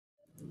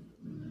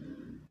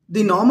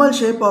The normal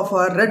shape of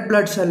a red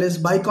blood cell is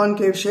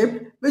biconcave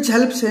shape, which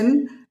helps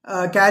in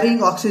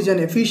carrying oxygen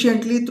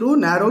efficiently through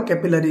narrow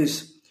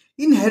capillaries.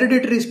 In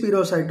hereditary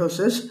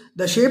spherocytosis,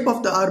 the shape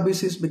of the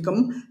RBCs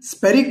become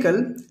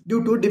spherical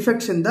due to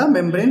defects in the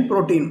membrane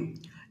protein.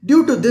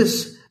 Due to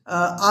this,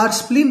 our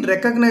spleen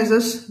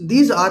recognizes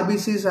these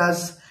RBCs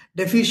as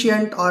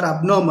deficient or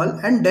abnormal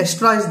and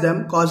destroys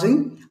them,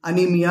 causing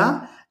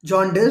anemia,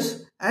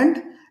 jaundice,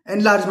 and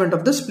enlargement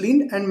of the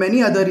spleen and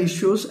many other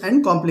issues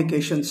and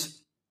complications.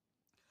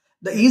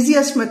 The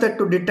easiest method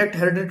to detect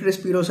hereditary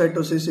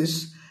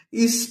spherocytosis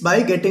is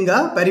by getting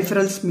a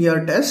peripheral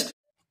smear test.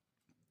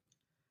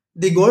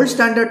 The gold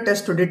standard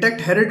test to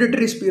detect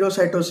hereditary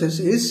spherocytosis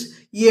is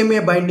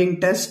EMA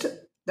binding test,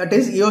 that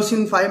is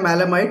eosin 5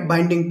 malamide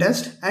binding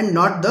test, and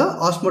not the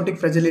osmotic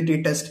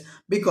fragility test,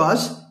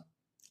 because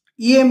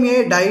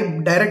EMA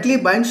directly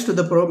binds to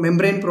the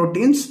membrane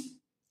proteins,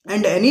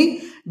 and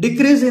any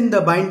decrease in the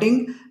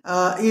binding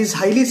is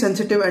highly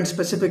sensitive and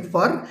specific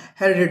for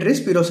hereditary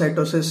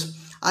spherocytosis.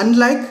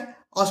 Unlike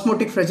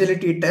osmotic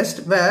fragility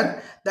test,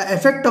 where the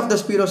effect of the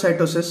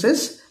spherocytosis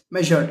is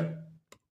measured.